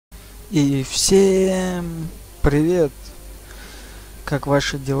И всем привет! Как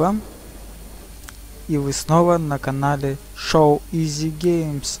ваши дела? И вы снова на канале Show Easy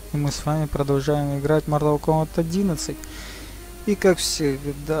Games. И мы с вами продолжаем играть Mortal Kombat 11. И как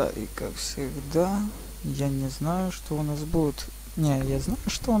всегда, я не знаю, что у нас будет. Не, я знаю,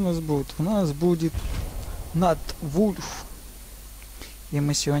 что у нас будет. У нас будет Над Вульф. И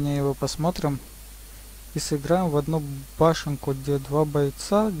мы сегодня его посмотрим. И сыграем в одну башенку, где два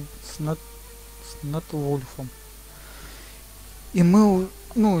бойца с над Вульфом. И мы,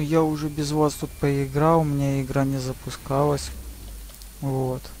 я уже без вас тут поиграл, у меня игра не запускалась.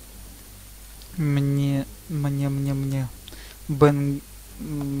 Вот. Мне. Бен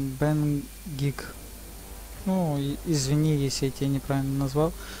Гик. Извини, если я тебя неправильно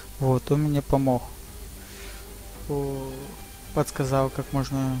назвал. Вот, он мне помог. Подсказал, как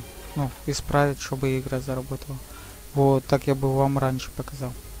можно исправить, чтобы игра заработала. Вот, так я бы вам раньше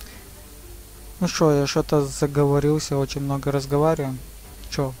показал. Ну что, я что-то заговорился, очень много разговариваем.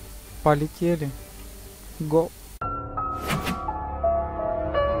 Чё, полетели? Го!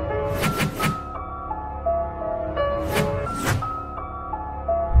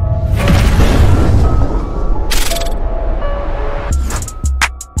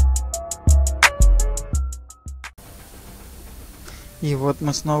 И вот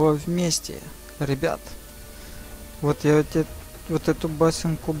мы снова вместе, ребят. Вот я вот эту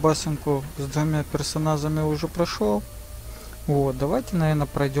басенку с двумя персонажами уже прошел. Вот, давайте, наверное,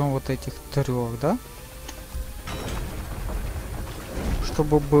 пройдем вот этих трех, да?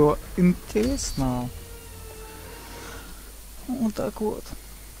 Чтобы было интересно. Вот так вот.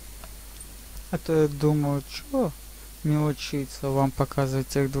 А то я думаю, что мелочиться вам показывать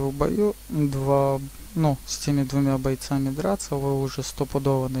тех двух боев, с теми двумя бойцами драться. Вы уже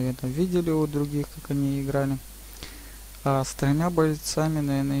стопудово, наверное, видели у других, как они играли. А с тремя бойцами,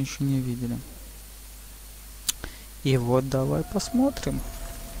 наверное, еще не видели. И вот давай посмотрим.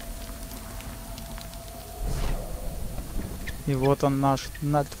 И вот он, наш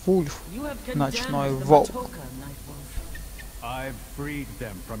Над Вульф, ночной волк.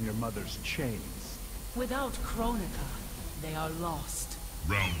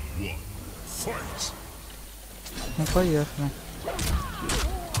 Ну, поехали.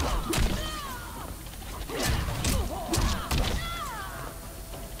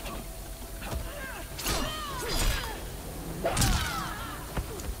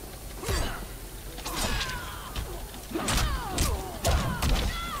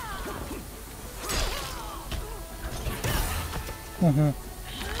 Угу.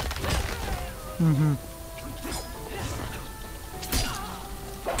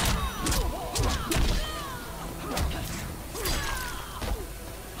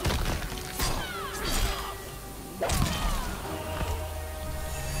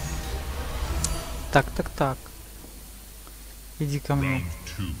 Так. Иди ко мне,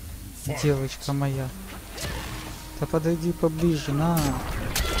 девочка моя. Да подойди поближе, на.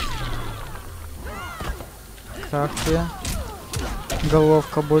 Как тебе?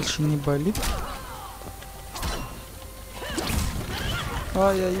 Головка больше не болит?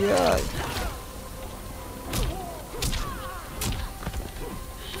 Ай-яй-яй.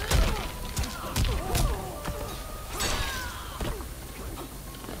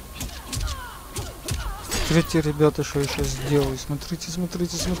 Смотрите, ребята, что я сейчас сделаю.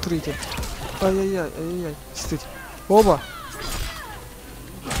 Смотрите. Ай-яй-яй. Стыть. Оба.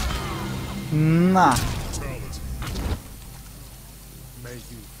 На.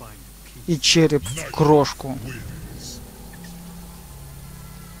 И череп в крошку.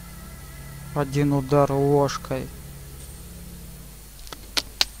 Один удар ложкой.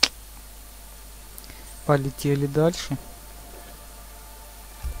 Полетели дальше.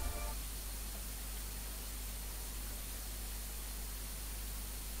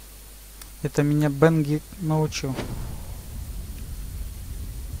 Это меня Бенги научил.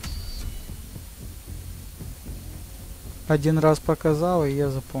 Один раз показал, и я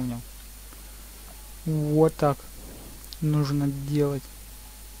запомнил. Вот так нужно делать.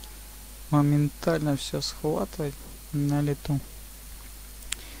 Моментально все схватывать на лету.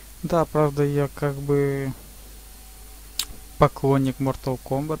 Да, правда, я как бы поклонник Mortal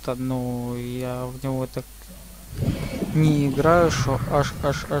Kombat, но я в него так не играю, что аж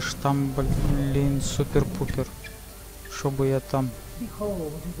там, блин, супер-пупер. Чтобы я там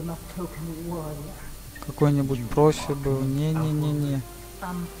какой-нибудь профи был. Не.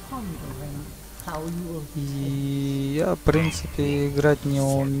 И я, в принципе, играть не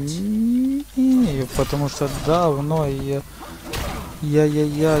умею, потому что давно я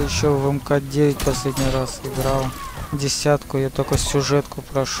еще в МК-9 последний раз играл. 10-ку, я только сюжетку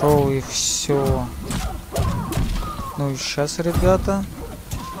прошел и все. Ну и сейчас, ребята,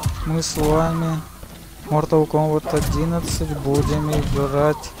 мы с вами Mortal Kombat 11 будем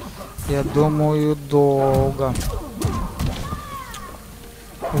играть, я думаю, долго.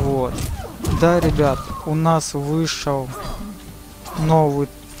 Вот. Да, ребят, у нас вышел новый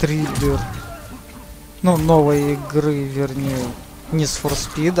триллер, ну, новой игры, вернее, Need for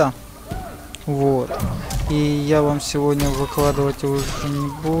Speed. Вот. И я вам сегодня выкладывать уже не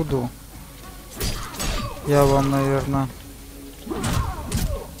буду. Я вам, наверное,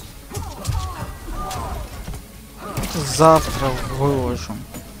 завтра выложу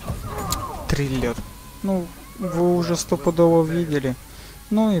триллер. Ну, вы уже стопудово видели.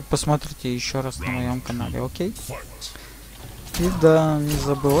 Ну и посмотрите еще раз на моем канале, окей? И да, не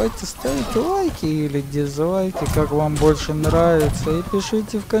забывайте ставить лайки или дизлайки, как вам больше нравится. И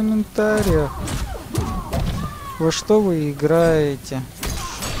пишите в комментариях, во что вы играете,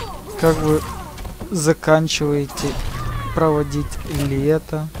 как вы заканчиваете проводить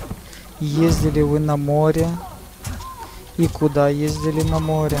лето, ездили вы на море и куда ездили на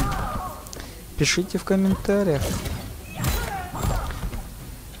море. Пишите в комментариях.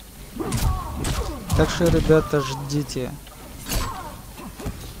 Так что, ребята, ждите.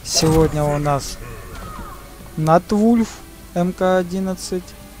 Сегодня у нас Натвульф МК-11,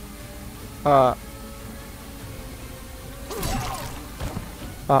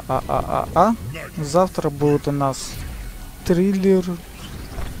 завтра будет у нас триллер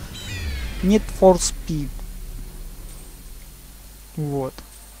Need for Speed. Вот.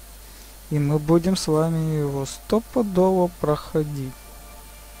 И мы будем с вами его стопудово проходить.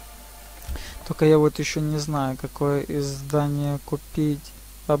 Только я вот еще не знаю, какое издание купить.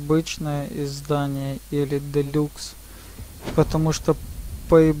 Обычное издание или делюкс. Потому что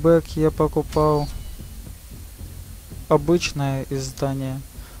Payback я покупал обычное издание.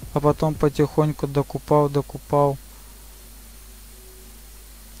 А потом потихоньку докупал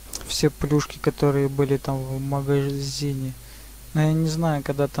все плюшки, которые были там в магазине. Но я не знаю,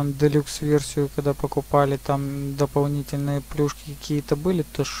 когда там делюкс версию, когда покупали, там дополнительные плюшки какие-то были,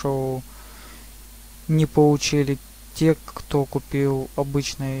 то что не получили те, кто купил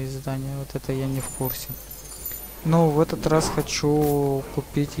обычное издание. Вот это я не в курсе. Но в этот раз хочу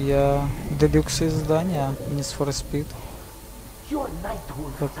купить я делюкс издание Need for Speed.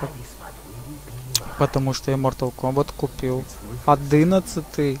 Потому что я Mortal Kombat купил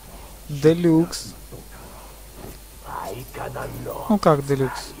 11 делюкс. Ну как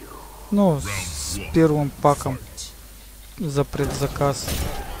делюкс? Ну, с первым паком за предзаказ.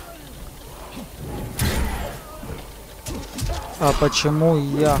 А почему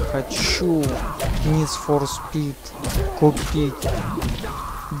я хочу Need for Speed купить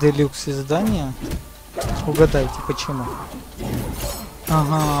делюкс издание? Угадайте, почему?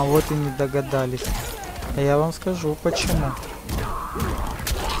 Ага, вот и не догадались. А я вам скажу, почему.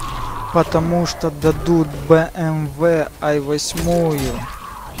 Потому что дадут BMW i8.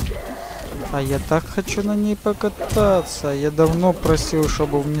 А я так хочу на ней покататься. Я давно просил,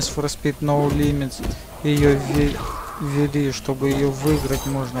 чтобы в Need for Speed No Limits ее ввели, чтобы ее выиграть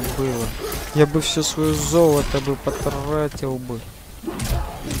можно было. Я бы все свое золото бы потратил бы,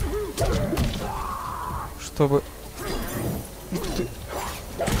 чтобы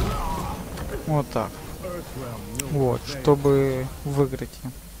вот так вот, чтобы выиграть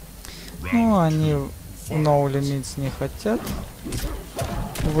ее. Ну, они No Limits не хотят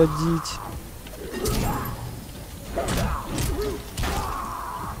вводить.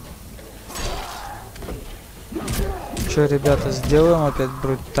 Что, ребята, сделаем опять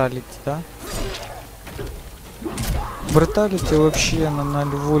бруталити, да? Бруталити вообще на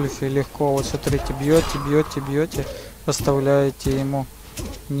Вульфе легко. Вот смотрите, бьете, оставляете ему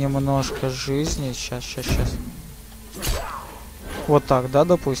немножко жизни. Сейчас. Вот так, да,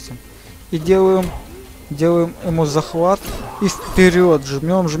 допустим. И делаем ему захват и вперед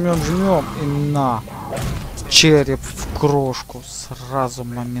жмем и на череп в крошку сразу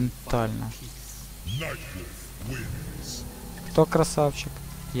моментально. Кто красавчик?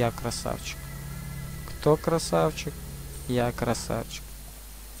 Я красавчик. Кто красавчик? Я красавчик.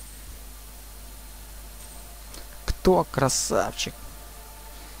 Кто красавчик?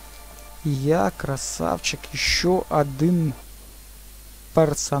 Я красавчик. Еще один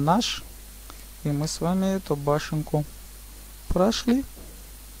персонаж. И мы с вами эту башенку прошли.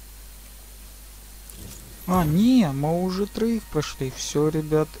 А, не, мы уже 3 прошли. Все,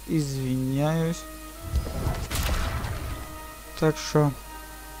 ребят, извиняюсь. Так что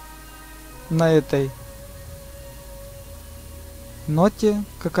на этой ноте,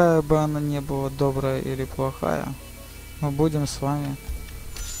 какая бы она ни была, добрая или плохая, мы будем с вами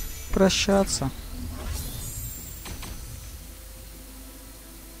прощаться.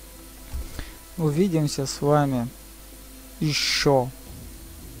 Увидимся с вами еще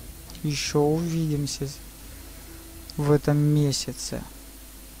увидимся в этом месяце.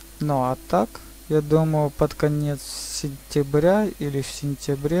 Ну а так, я думаю, под конец сентября или в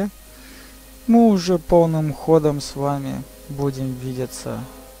сентябре мы уже полным ходом с вами будем видеться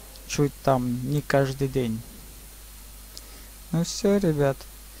чуть там не каждый день. Ну все, ребят.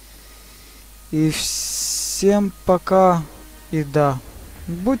 И всем пока. И да,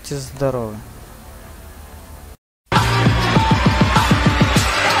 будьте здоровы.